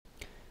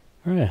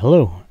All right,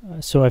 hello.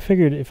 So I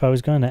figured if I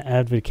was going to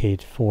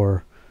advocate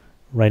for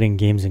writing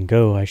games in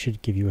Go, I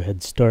should give you a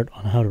head start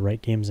on how to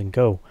write games in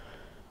Go.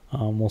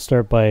 We'll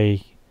start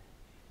by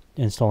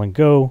installing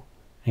Go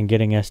and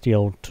getting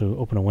SDL to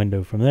open a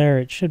window from there.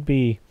 It should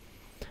be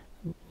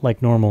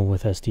like normal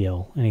with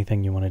SDL,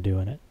 anything you want to do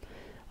in it.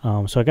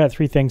 So I got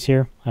three things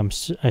here.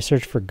 I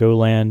searched for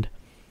GoLand.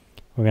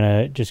 We're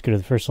going to just go to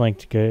the first link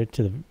to go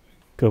to the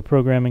Go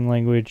programming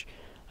language.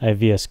 I have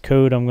VS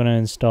Code I'm going to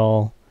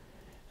install.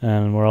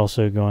 And we're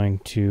also going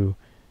to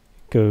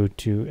go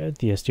to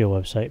the SDL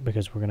website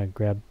because we're going to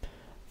grab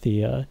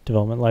the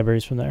development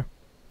libraries from there.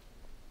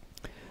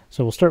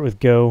 So we'll start with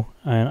Go,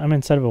 and I'm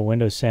inside of a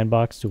Windows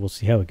sandbox, so we'll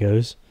see how it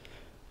goes.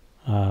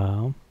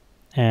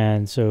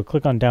 And so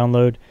click on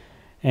download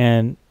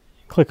and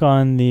click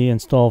on the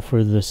install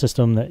for the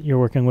system that you're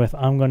working with.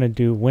 I'm going to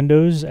do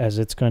Windows as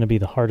it's going to be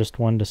the hardest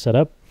one to set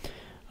up,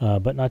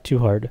 but not too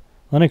hard.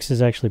 Linux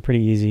is actually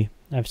pretty easy.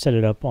 I've set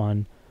it up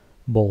on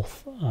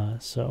both,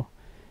 so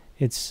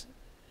it's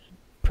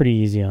pretty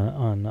easy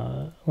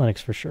on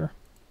Linux for sure.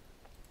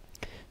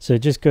 So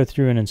just go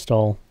through and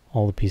install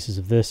all the pieces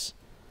of this.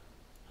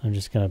 I'm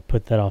just going to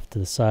put that off to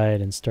the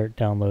side and start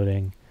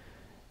downloading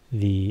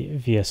the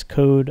VS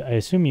Code. I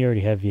assume you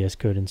already have VS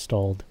Code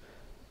installed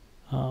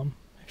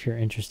if you're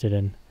interested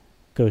in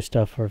Go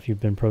stuff or if you've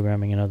been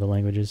programming in other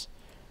languages.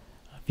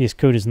 VS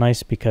Code is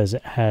nice because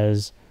it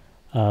has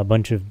a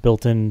bunch of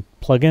built-in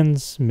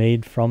plugins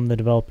made from the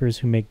developers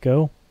who make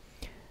Go,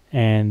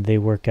 and they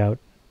work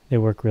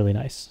really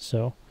nice.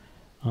 So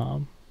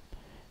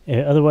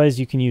otherwise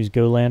you can use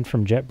GoLand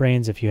from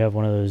JetBrains if you have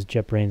one of those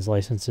JetBrains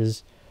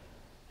licenses,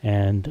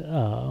 and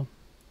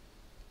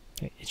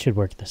it should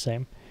work the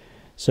same.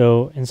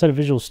 So inside of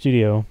Visual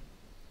Studio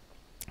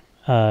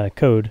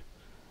Code,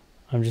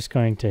 I'm just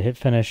going to hit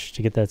finish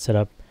to get that set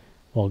up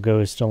while Go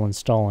is still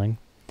installing.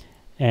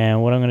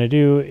 And what I'm going to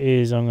do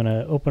is I'm going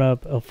to open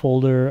up a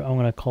folder. I'm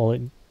going to call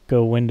it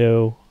Go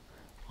Window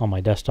on my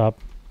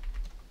desktop.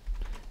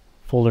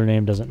 Folder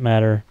name doesn't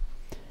matter.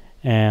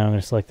 And I'm going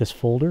to select this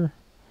folder.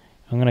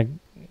 I'm going to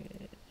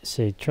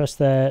say trust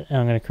that. And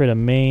I'm going to create a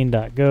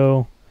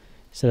main.go,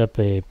 set up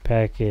a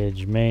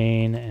package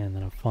main, and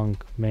then a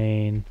func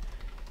main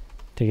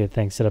to get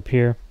things set up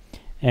here.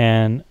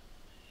 And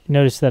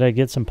notice that I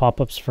get some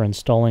pop-ups for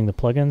installing the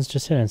plugins.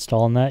 Just hit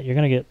install on that. You're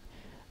going to get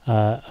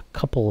a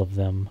couple of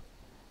them.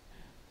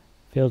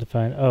 Failed to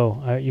find.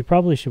 You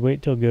probably should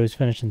wait till Go's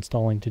finished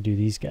installing to do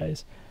these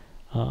guys.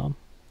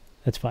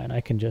 That's fine.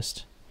 I can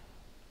just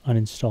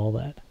uninstall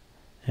that.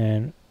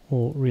 And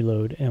we'll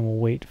reload and we'll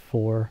wait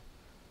for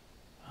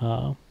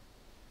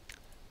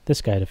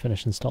this guy to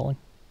finish installing.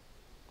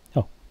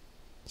 Oh,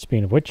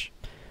 speaking of which,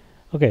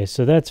 okay,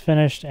 so that's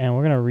finished, and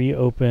we're going to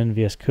reopen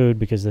VS Code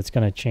because that's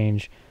going to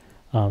change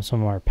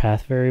some of our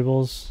path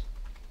variables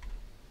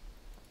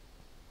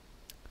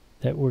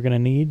that we're going to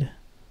need.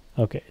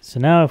 Okay,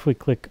 so now if we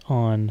click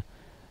on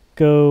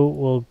Go,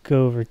 we'll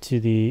go over to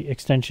the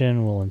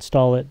extension, we'll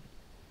install it.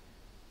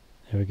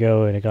 There we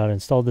go, and it got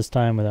installed this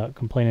time without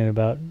complaining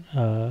about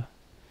the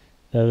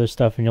other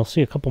stuff, and you'll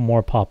see a couple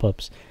more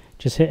pop-ups.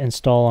 Just hit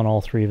install on all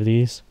three of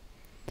these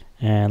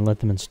and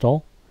let them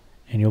install,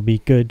 and you'll be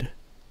good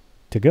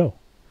to go.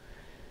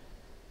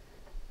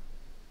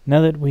 Now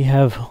that we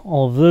have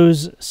all of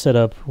those set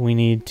up, we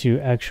need to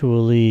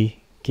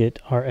actually get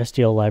our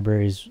SDL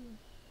libraries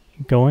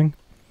going.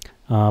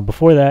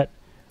 Before that,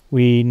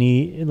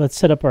 let's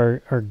set up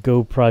our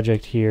Go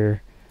project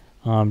here,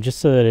 just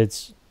so that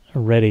it's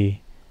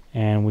ready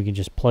and we can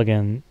just plug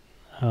in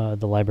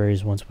the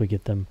libraries once we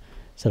get them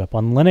set up.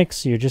 On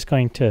Linux, you're just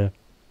going to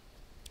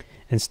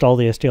install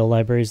the SDL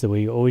libraries the way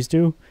you always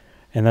do,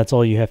 and that's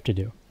all you have to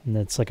do. And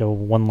that's like a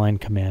one-line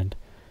command.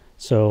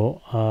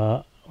 So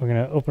we're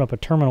going to open up a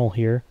terminal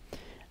here,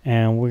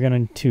 and we're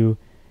going to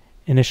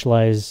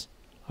initialize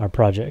our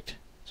project.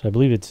 So I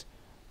believe it's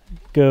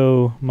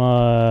go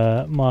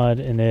mod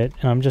init,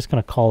 and I'm just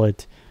going to call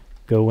it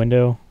Go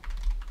Window.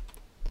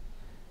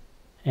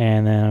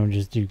 And then I'm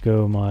just do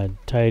go mod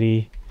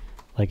tidy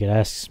like it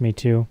asks me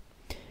to.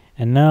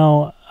 And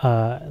now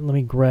let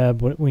me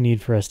grab what we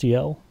need for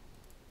SDL.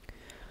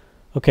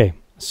 Okay,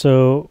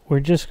 so we're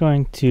just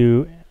going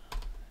to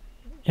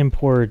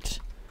import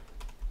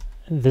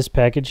this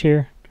package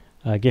here,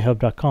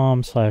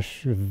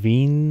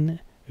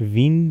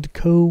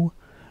 github.com/vindco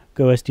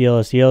go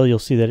SDL. You'll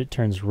see that it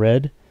turns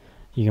red.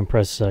 You can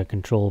press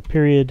Control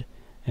period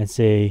and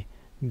say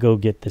go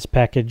get this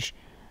package,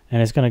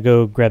 and it's going to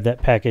go grab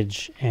that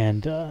package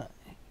and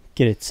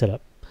get it set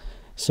up.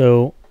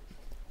 So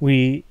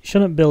we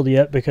shouldn't build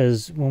yet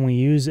because when we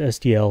use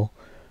SDL,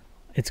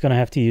 it's going to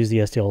have to use the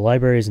SDL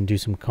libraries and do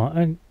some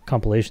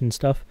compilation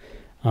stuff.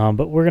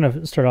 But we're going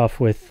to start off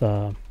with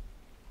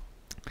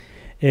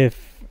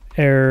if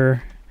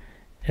error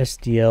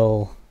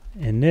SDL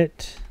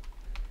init,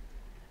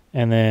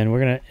 and then we're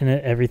going to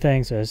init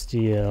everything. So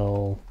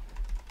SDL,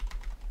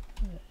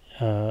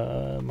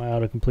 my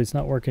autocomplete's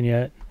not working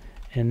yet.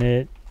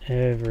 Init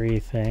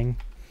everything,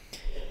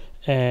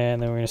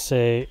 and then we're going to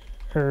say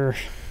er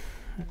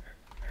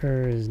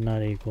is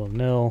not equal to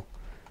nil.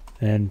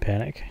 then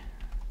panic.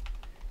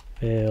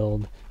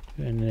 Failed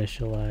to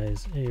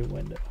initialize a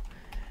window.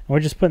 And we're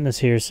just putting this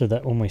here so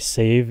that when we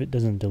save, it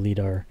doesn't delete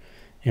our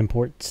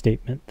import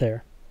statement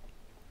there.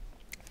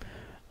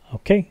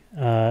 Okay,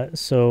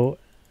 so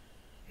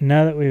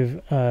now that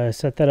we've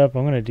set that up,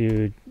 I'm going to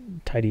do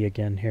tidy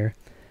again here.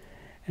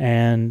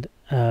 And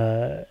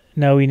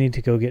now we need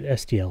to go get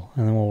SDL,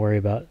 and then we'll worry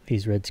about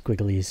these red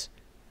squigglies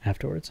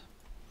afterwards.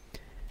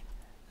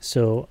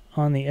 So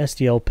on the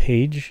SDL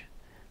page,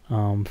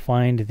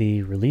 find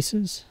the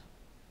releases,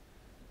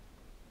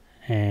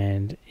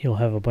 and you'll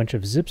have a bunch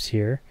of zips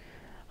here.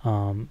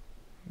 On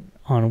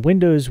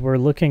Windows, we're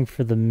looking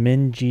for the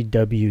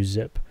min.gw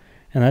zip,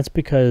 and that's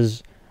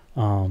because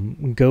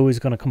Go is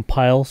going to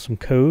compile some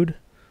code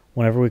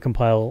whenever we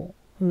compile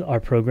our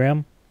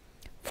program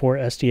for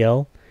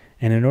SDL,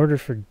 and in order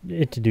for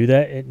it to do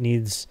that, it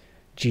needs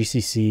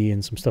GCC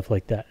and some stuff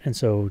like that. And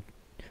so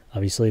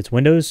obviously it's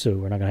Windows, so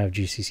we're not going to have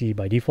GCC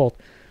by default,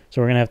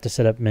 so we're going to have to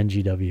set up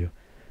min.gw.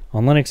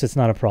 On Linux, it's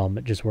not a problem,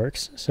 it just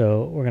works.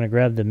 So we're going to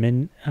grab the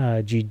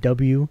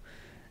min.gw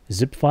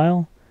zip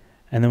file,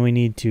 and then we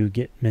need to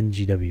get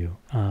min.gw.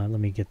 Let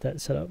me get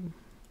that set up.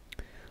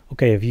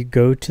 Okay, if you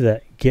go to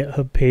that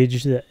GitHub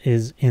page that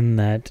is in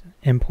that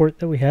import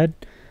that we had,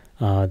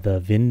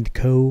 the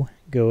vindco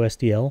go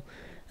SDL,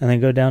 and then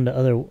go down to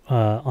other,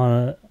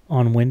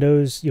 on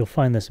Windows, you'll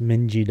find this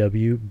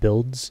min.gw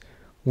builds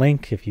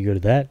link. If you go to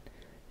that,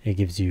 it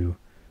gives you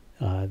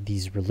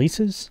these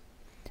releases,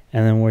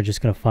 and then we're just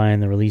going to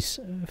find the release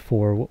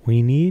for what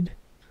we need.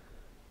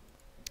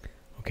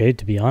 Okay,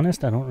 to be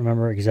honest, I don't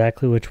remember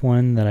exactly which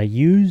one that I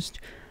used,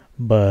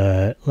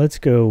 but let's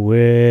go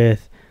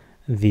with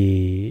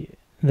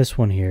this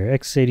one here,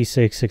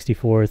 x86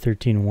 64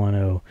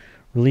 1310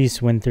 release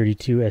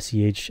Win32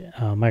 SEH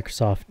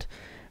Microsoft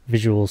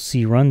Visual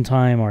C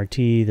runtime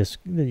RT. This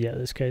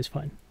guy is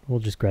fine. We'll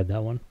just grab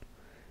that one.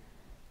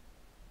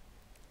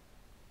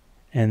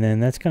 And then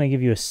that's going to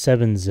give you a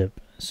 7-zip.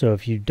 So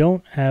if you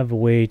don't have a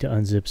way to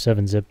unzip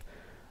 7-zip,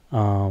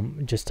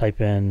 just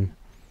type in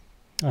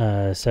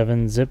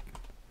 7-zip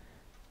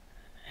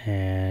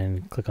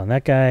and click on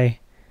that guy.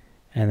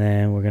 And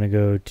then we're going to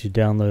go to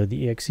download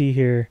the exe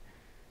here.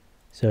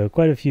 So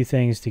quite a few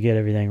things to get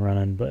everything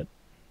running, but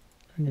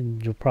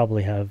you'll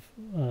probably have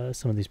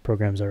some of these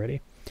programs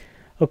already.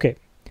 Okay,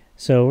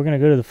 so we're going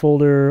to go to the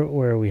folder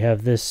where we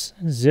have this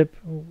zip,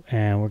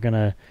 and we're going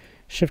to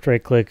shift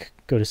right click,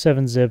 go to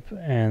 7-zip,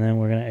 and then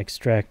we're going to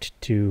extract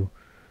to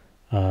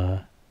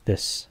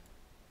this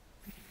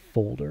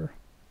folder.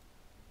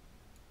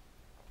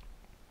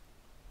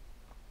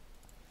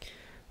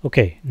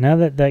 Okay, now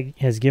that that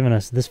has given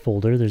us this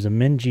folder, there's a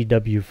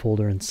min.gw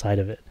folder inside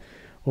of it.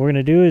 What we're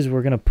going to do is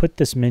we're going to put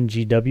this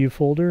min.gw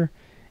folder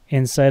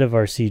inside of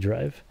our C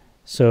drive.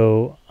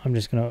 So I'm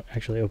just going to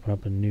actually open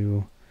up a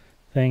new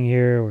thing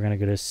here. We're going to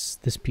go to this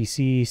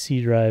PC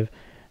C drive,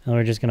 and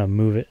we're just going to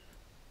move it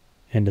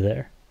into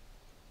there.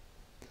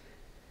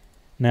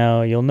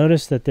 Now you'll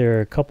notice that there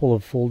are a couple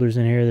of folders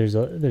in here. There's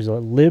a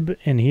lib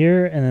in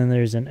here, and then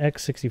there's an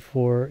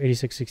x64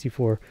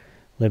 8664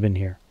 lib in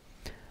here.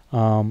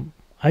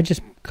 I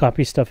just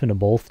copy stuff into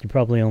both. You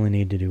probably only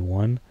need to do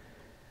one.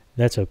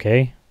 That's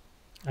okay.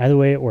 Either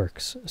way it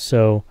works.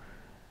 So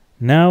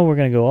now we're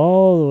going to go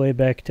all the way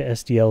back to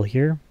SDL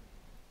here.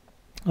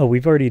 Oh,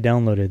 we've already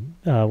downloaded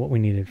what we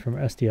needed from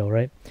SDL,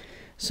 right?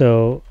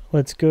 So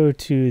let's go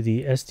to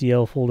the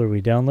SDL folder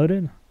we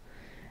downloaded,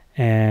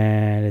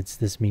 and it's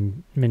this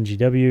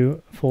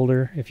min.gw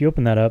folder. If you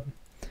open that up,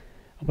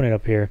 open it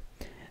up here.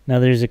 Now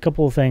there's a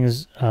couple of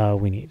things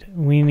we need.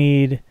 We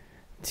need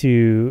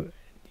to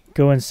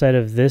go inside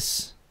of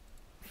this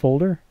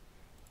folder,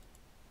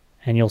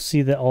 and you'll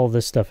see that all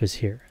this stuff is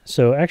here.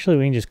 So actually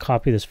we can just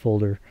copy this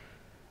folder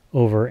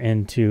over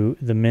into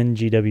the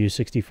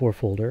min.gw64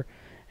 folder,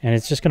 and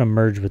it's just going to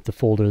merge with the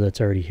folder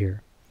that's already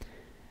here.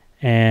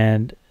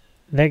 And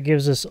that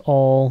gives us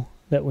all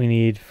that we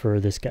need for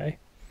this guy.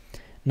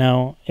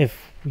 Now,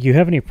 if you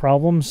have any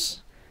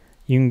problems,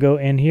 you can go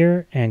in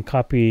here and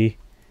copy,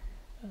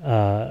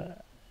 you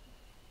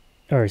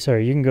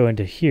can go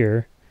into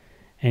here,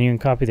 and you can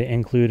copy the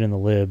include and the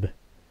lib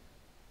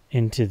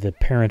into the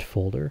parent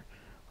folder,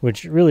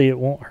 which really it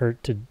won't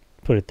hurt to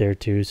put it there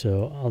too,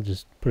 so I'll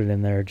just put it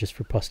in there just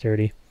for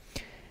posterity.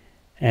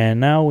 And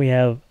now we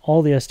have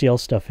all the SDL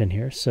stuff in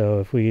here. So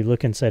if we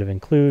look inside of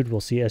include,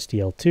 we'll see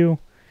SDL2,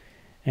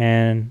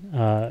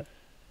 and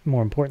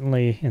more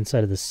importantly,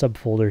 inside of the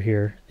subfolder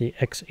here, the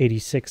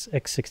x86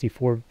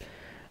 x64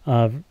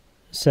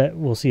 set,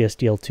 we'll see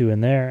SDL2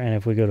 in there. And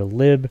if we go to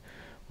lib,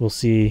 we'll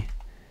see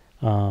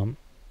lib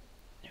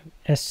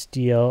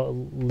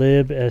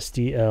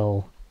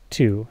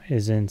SDL2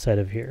 is inside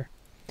of here.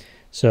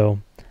 So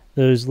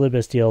those lib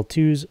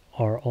SDL2s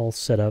are all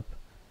set up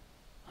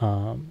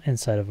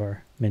inside of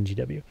our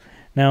min.gw.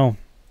 Now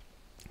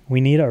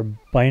we need our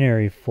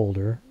binary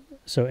folder.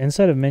 So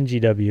inside of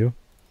min.gw,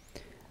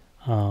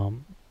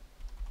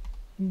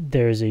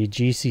 there's a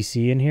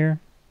GCC in here.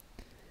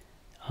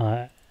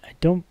 I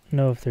don't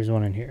know if there's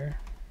one in here.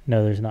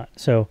 No, there's not.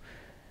 So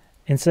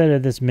inside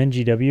of this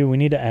min.gw, we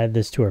need to add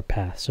this to our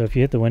path. So if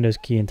you hit the Windows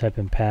key and type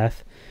in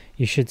path,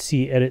 you should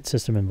see edit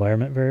system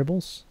environment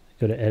variables.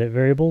 Go to edit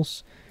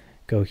variables,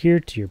 go here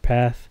to your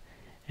path,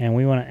 and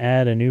we want to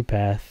add a new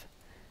path,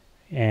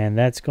 and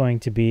that's going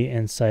to be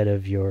inside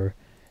of your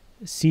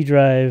C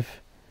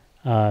drive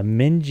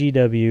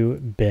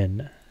min.gw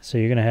bin. So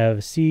you're going to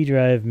have C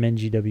drive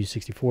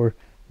min.gw64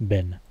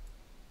 bin.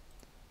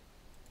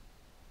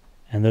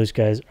 And those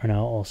guys are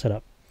now all set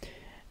up.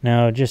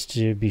 Now, just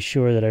to be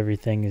sure that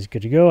everything is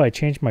good to go, I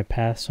changed my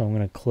path, so I'm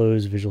going to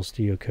close Visual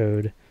Studio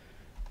Code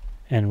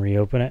and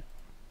reopen it.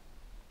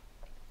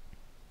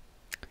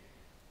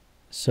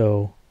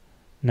 So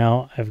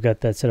now I've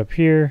got that set up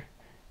here.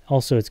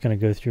 Also, it's going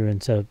to go through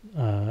and set up,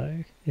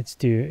 it's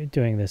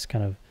doing this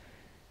kind of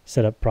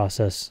setup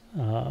process,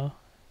 and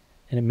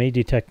it may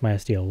detect my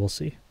SDL. We'll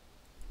see.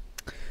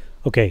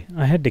 Okay,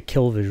 I had to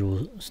kill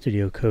Visual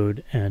Studio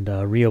Code and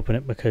reopen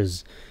it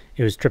because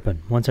it was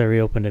tripping. Once I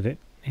reopened it,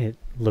 it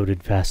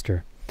loaded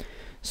faster.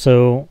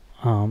 So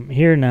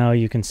here now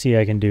you can see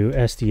I can do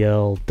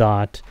SDL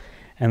dot,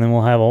 and then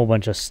we'll have a whole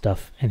bunch of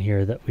stuff in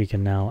here that we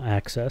can now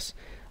access.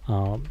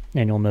 And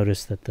you'll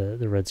notice that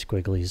the red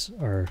squigglies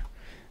are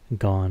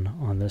gone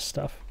on this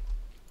stuff.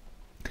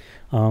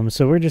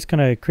 So we're just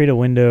going to create a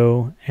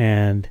window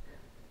and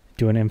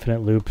do an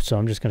infinite loop. So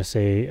I'm just going to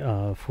say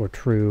for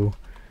true,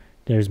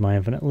 there's my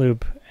infinite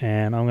loop,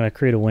 and I'm going to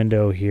create a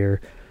window here.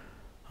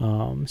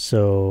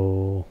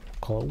 So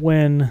call it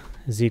win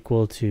is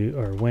equal to,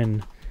 or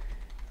win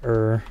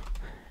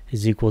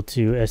is equal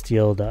to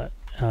SDL dot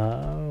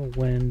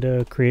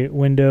window, create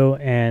window,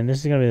 and this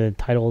is going to be the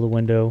title of the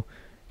window.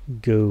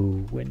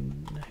 Go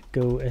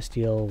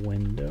SDL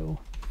window.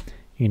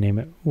 You name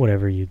it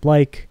whatever you'd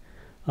like.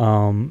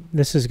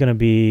 This is going to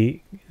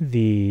be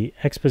the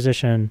X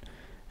position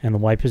and the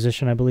Y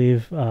position, I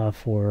believe,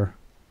 for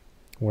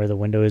where the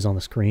window is on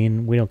the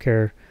screen. We don't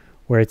care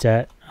where it's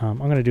at. I'm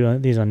going to do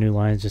these on new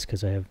lines just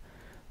because I have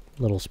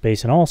little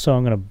space, and also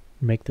I'm going to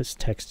make this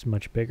text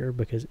much bigger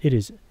because it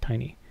is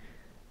tiny.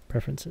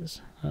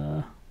 Preferences.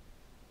 Let's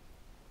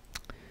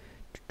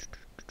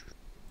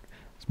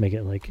make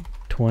it like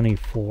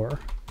 24.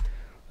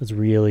 Let's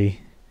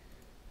really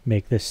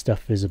make this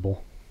stuff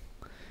visible.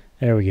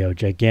 There we go,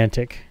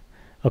 gigantic.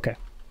 Okay,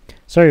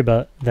 sorry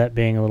about that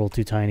being a little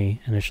too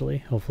tiny initially.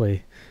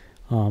 Hopefully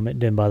it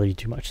didn't bother you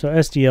too much. So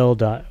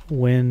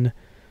SDL.win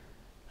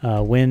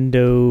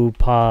window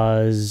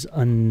pause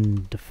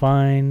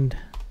undefined,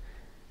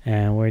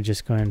 and we're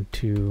just going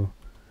to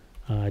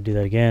do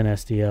that again.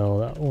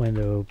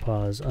 SDL.window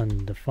pause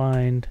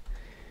undefined.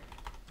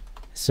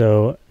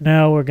 So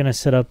now we're going to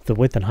set up the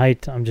width and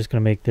height. I'm just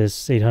going to make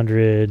this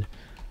 800. All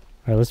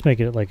right, let's make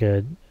it like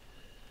a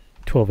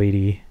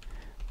 1280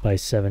 by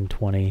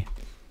 720.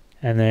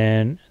 And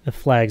then the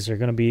flags are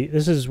going to be,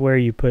 this is where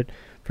you put,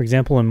 for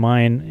example, in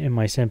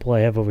my sample I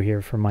have over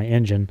here for my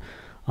engine,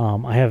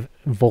 I have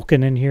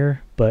Vulkan in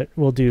here, but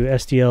we'll do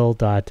SDL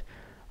dot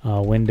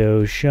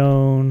window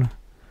shown.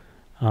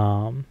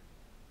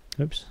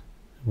 Oops,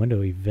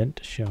 window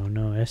event shown.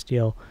 No,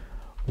 SDL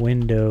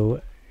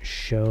window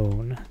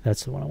shown.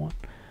 That's the one I want.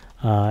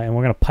 And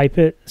we're going to pipe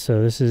it.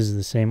 So this is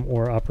the same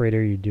OR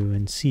operator you do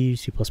in C,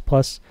 C++.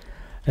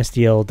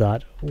 SDL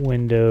dot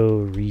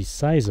window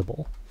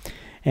resizable.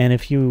 And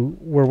if you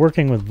were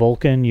working with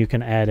Vulkan, you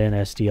can add in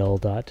SDL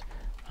dot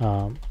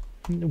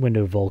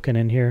window Vulkan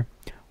in here.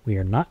 We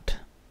are not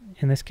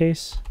in this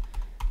case.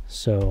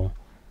 So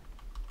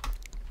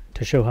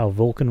to show how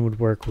Vulkan would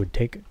work would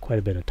take quite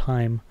a bit of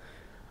time.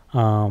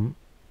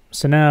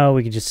 So now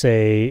we could just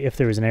say if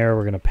there was an error,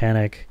 we're going to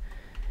panic.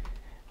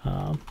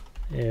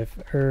 If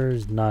error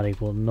is not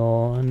equal to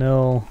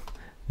null,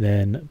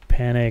 then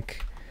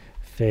panic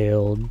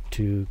failed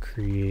to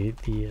create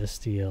the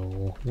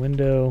SDL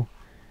window.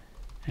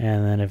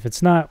 And then if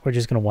it's not, we're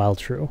just going to while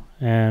true.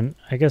 And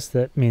I guess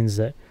that means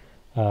that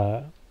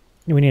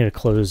we need to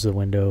close the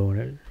window.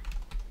 And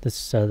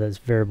this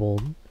variable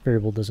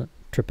doesn't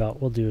trip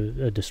out. We'll do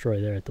a destroy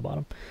there at the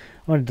bottom.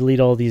 I want to delete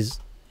all these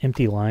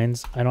empty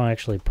lines. I don't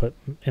actually put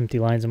empty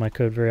lines in my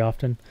code very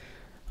often.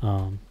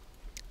 And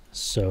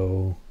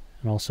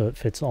also it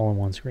fits all in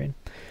one screen.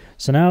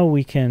 So now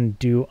we can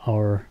do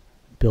our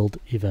build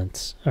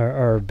events, or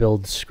our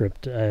build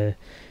script. It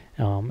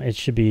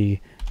should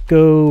be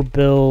go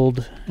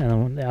build,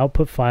 and the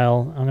output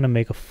file, I'm going to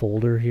make a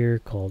folder here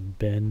called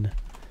bin.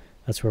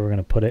 That's where we're going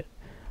to put it.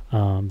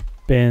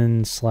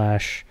 Bin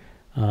slash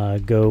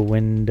go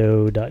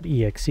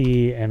window.exe,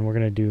 and we're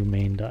going to do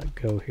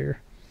main.go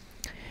here.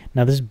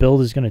 Now this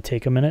build is going to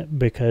take a minute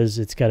because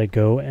it's got to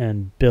go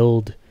and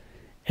build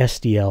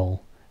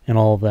SDL and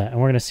all of that. And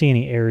we're going to see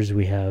any errors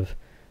we have,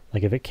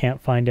 like if it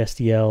can't find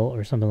SDL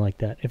or something like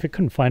that. If it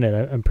couldn't find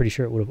it, I'm pretty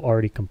sure it would have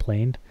already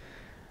complained.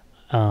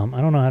 I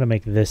don't know how to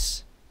make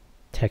this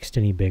text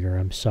any bigger.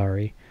 I'm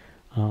sorry.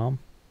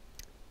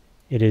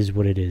 It is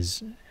what it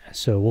is.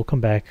 So we'll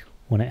come back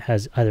when it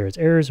has either its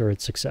errors or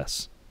its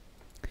success.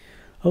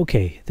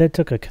 Okay, that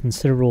took a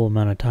considerable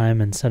amount of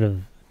time instead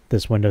of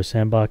this Windows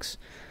sandbox.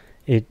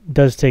 It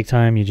does take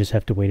time. You just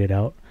have to wait it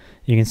out.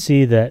 You can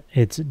see that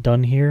it's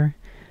done here.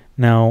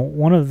 Now,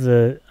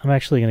 I'm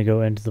actually going to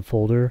go into the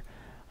folder,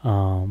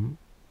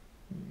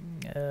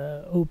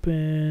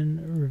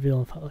 open, reveal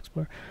in File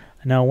Explorer.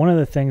 Now, one of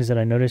the things that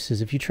I noticed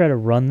is if you try to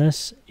run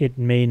this, it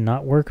may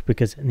not work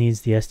because it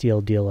needs the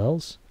SDL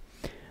DLLs.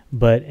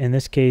 But in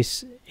this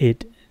case,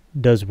 it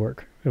does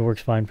work. It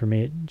works fine for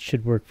me. It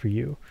should work for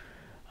you.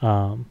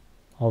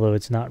 Although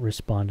it's not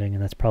responding,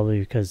 and that's probably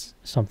because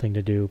something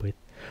to do with,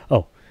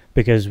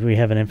 because we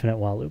have an infinite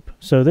while loop.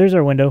 So there's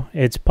our window.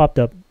 It's popped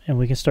up, and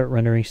we can start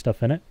rendering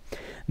stuff in it.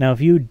 Now, if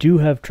you do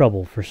have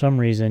trouble, for some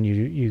reason,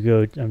 you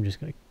go, I'm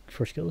just going to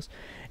first kill this.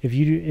 If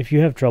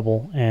you have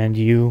trouble and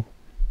you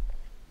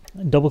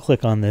double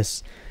click on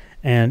this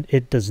and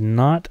it does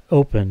not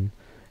open,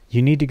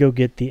 you need to go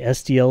get the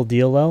SDL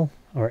DLL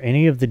or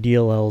any of the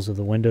DLLs of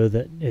the window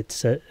that it's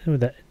set.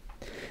 That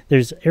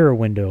there's error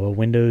window, a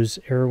Windows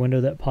error window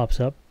that pops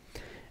up.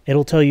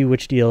 It'll tell you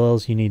which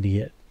DLLs you need to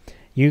get.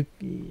 You,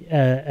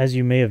 as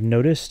you may have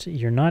noticed,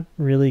 you're not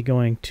really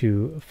going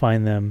to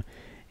find them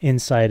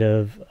inside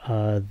of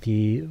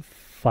the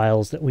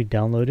files that we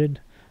downloaded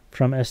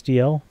from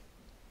SDL.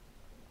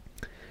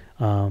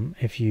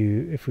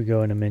 If we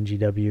go into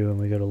MinGW and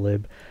we go to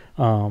lib,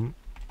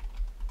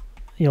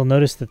 you'll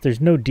notice that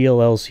there's no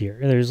DLLs here.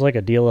 There's like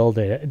a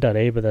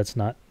DLL.a, but that's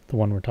not the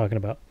one we're talking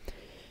about.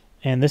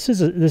 And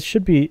this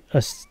should be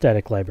a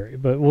static library,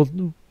 but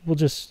we'll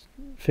just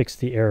fix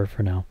the error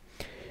for now.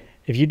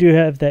 If you do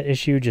have that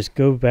issue, just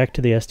go back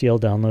to the SDL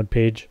download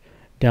page,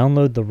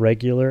 download the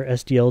regular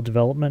SDL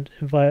development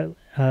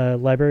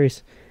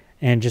libraries,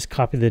 and just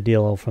copy the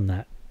DLL from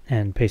that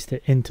and paste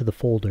it into the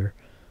folder,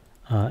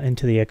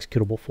 into the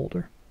executable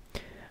folder.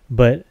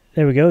 But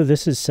there we go.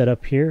 This is set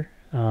up here.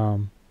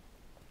 And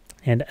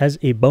as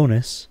a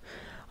bonus,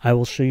 I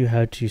will show you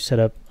how to set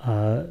up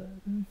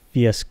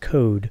VS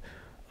Code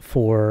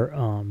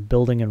for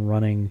building and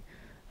running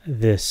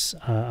this.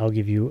 I'll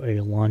give you a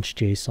launch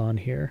JSON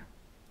here.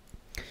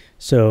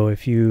 So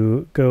if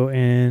you go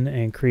in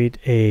and create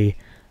a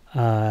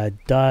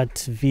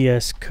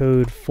 .vs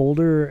code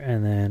folder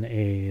and then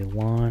a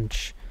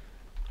launch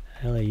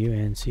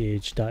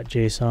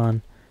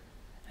launch.json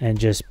and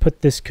just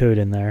put this code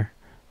in there.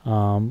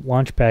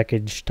 Launch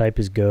package type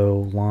is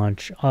go,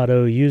 launch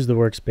auto, use the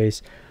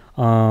workspace.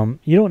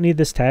 You don't need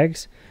this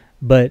tags,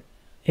 but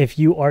if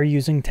you are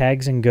using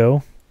tags in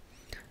Go,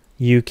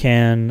 you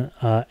can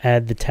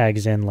add the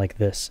tags in like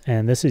this,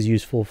 and this is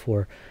useful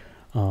for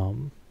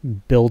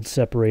build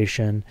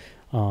separation.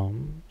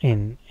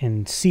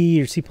 In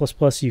C or C++,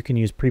 you can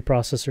use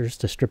preprocessors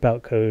to strip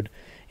out code.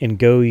 In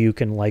Go, you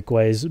can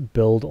likewise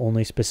build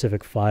only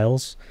specific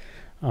files,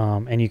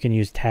 and you can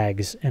use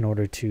tags in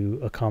order to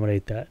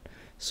accommodate that.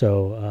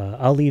 So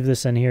I'll leave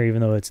this in here,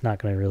 even though it's not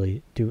going to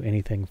really do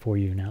anything for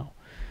you now.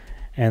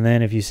 And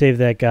then if you save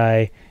that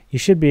guy, you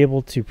should be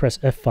able to press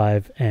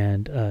F5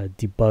 and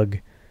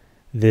debug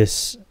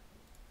this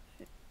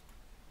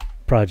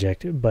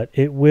project, but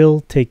it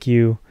will take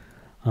you,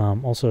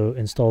 also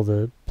install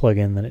the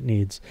plugin that it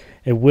needs.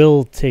 It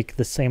will take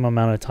the same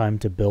amount of time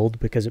to build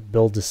because it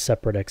builds a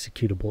separate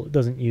executable. It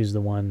doesn't use the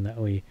one that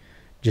we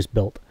just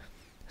built.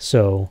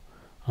 So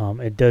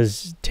it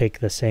does take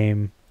the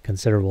same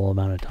considerable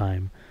amount of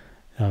time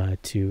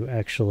to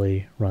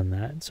actually run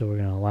that. So we're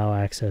going to allow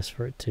access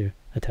for it to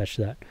attach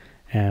to that,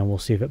 and we'll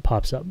see if it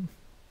pops up.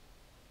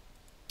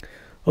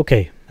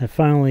 Okay, I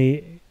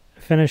finally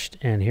finished,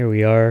 and here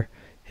we are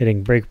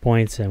hitting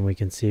breakpoints, and we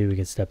can see we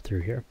can step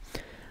through here.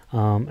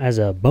 As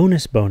a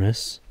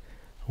bonus,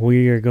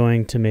 we are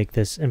going to make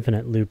this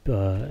infinite loop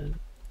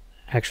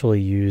actually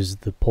use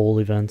the poll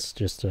events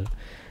just to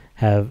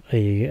have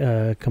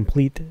a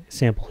complete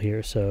sample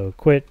here. So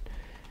quit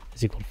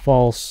is equal to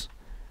false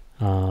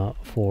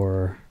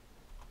for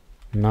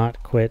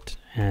not quit,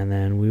 and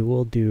then we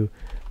will do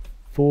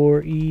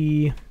for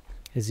e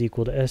is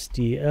equal to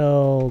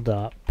SDL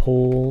dot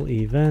poll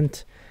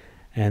event,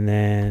 and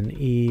then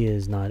e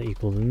is not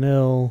equal to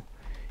nil,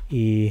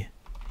 e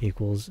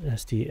equals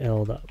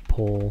SDL dot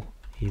poll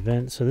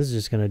event. So this is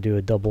just going to do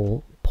a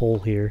double poll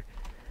here.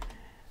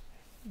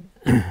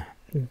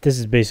 This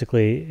is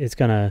basically, it's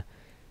going to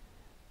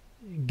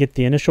get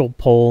the initial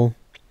poll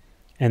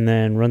and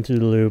then run through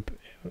the loop,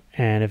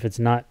 and if it's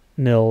not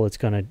nil, it's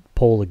going to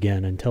poll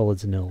again until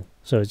it's nil.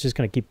 So it's just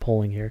going to keep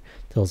polling here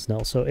until it's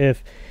nil. So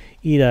if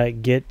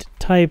e.get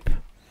type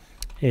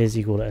is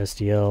equal to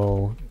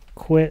SDL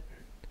quit,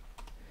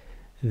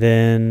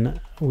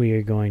 then we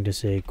are going to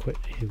say quit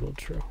equal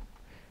true.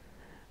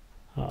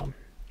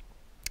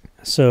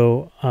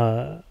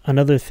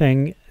 Another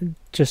thing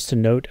just to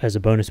note as a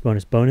bonus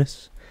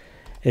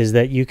is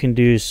that you can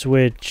do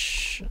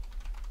switch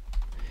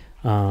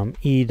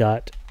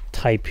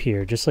e.type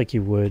here, just like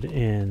you would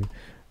in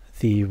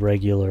the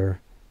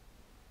regular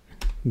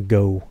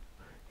Go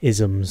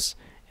isms.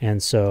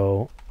 And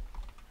so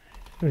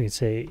we can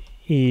say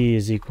e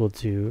is equal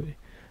to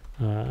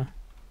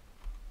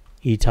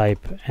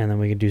e-type, and then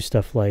we can do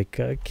stuff like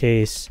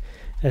case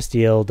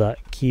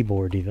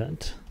SDL.keyboard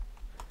event.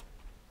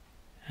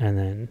 And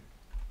then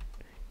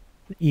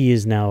E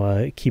is now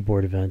a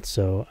keyboard event,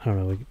 so I don't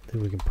know,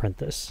 we can print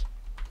this.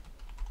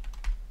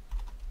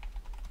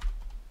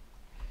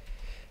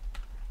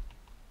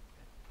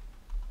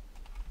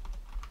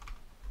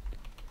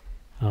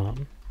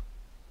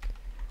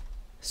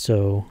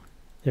 So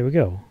there we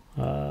go.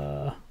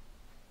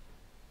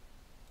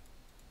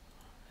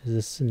 Is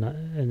this not?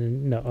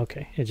 No,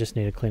 okay. It just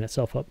needed to clean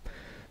itself up.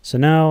 So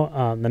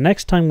now the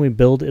next time we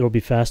build, it'll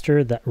be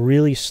faster. That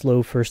really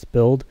slow first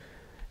build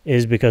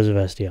is because of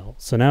SDL.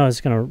 So now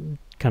it's going to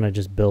kind of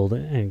just build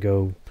and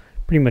go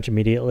pretty much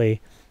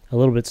immediately. A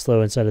little bit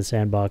slow inside the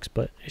sandbox,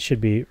 but it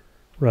should be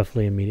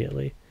roughly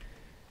immediately.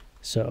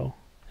 So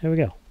there we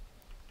go.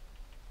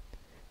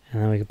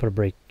 And then we can put a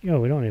break.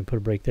 Oh, we don't need to put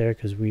a break there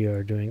because we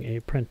are doing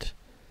a print.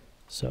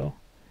 So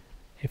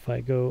if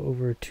I go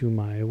over to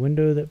my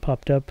window that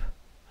popped up,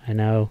 I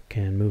now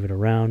can move it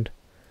around,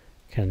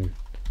 can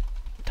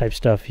type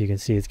stuff. You can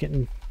see it's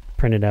getting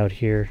printed out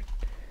here,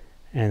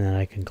 and then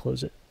I can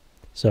close it.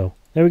 So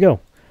there we go.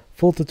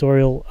 Full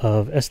tutorial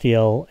of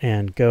SDL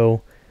and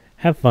Go.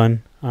 Have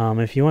fun.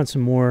 If you want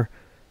some more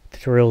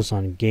tutorials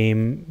on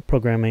game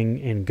programming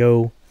in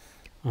Go,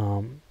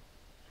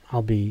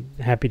 I'll be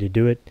happy to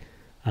do it.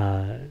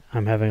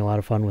 I'm having a lot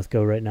of fun with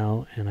Go right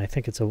now, and I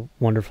think it's a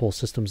wonderful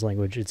systems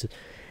language.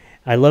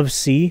 I love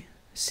C.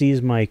 C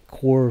is my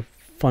core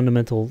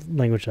fundamental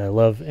language that I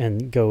love,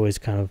 and Go is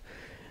kind of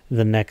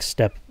the next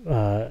step.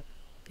 It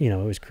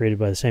was created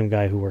by the same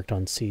guy who worked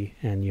on C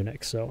and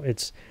Unix, so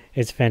it's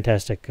a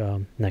fantastic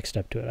next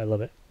step to it. I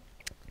love it.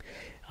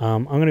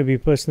 I'm going to be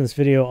posting this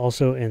video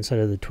also inside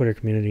of the Twitter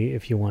community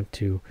if you want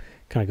to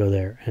kind of go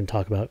there and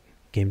talk about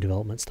game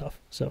development stuff.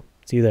 So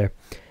see you there,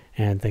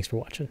 and thanks for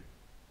watching.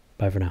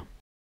 Bye for now.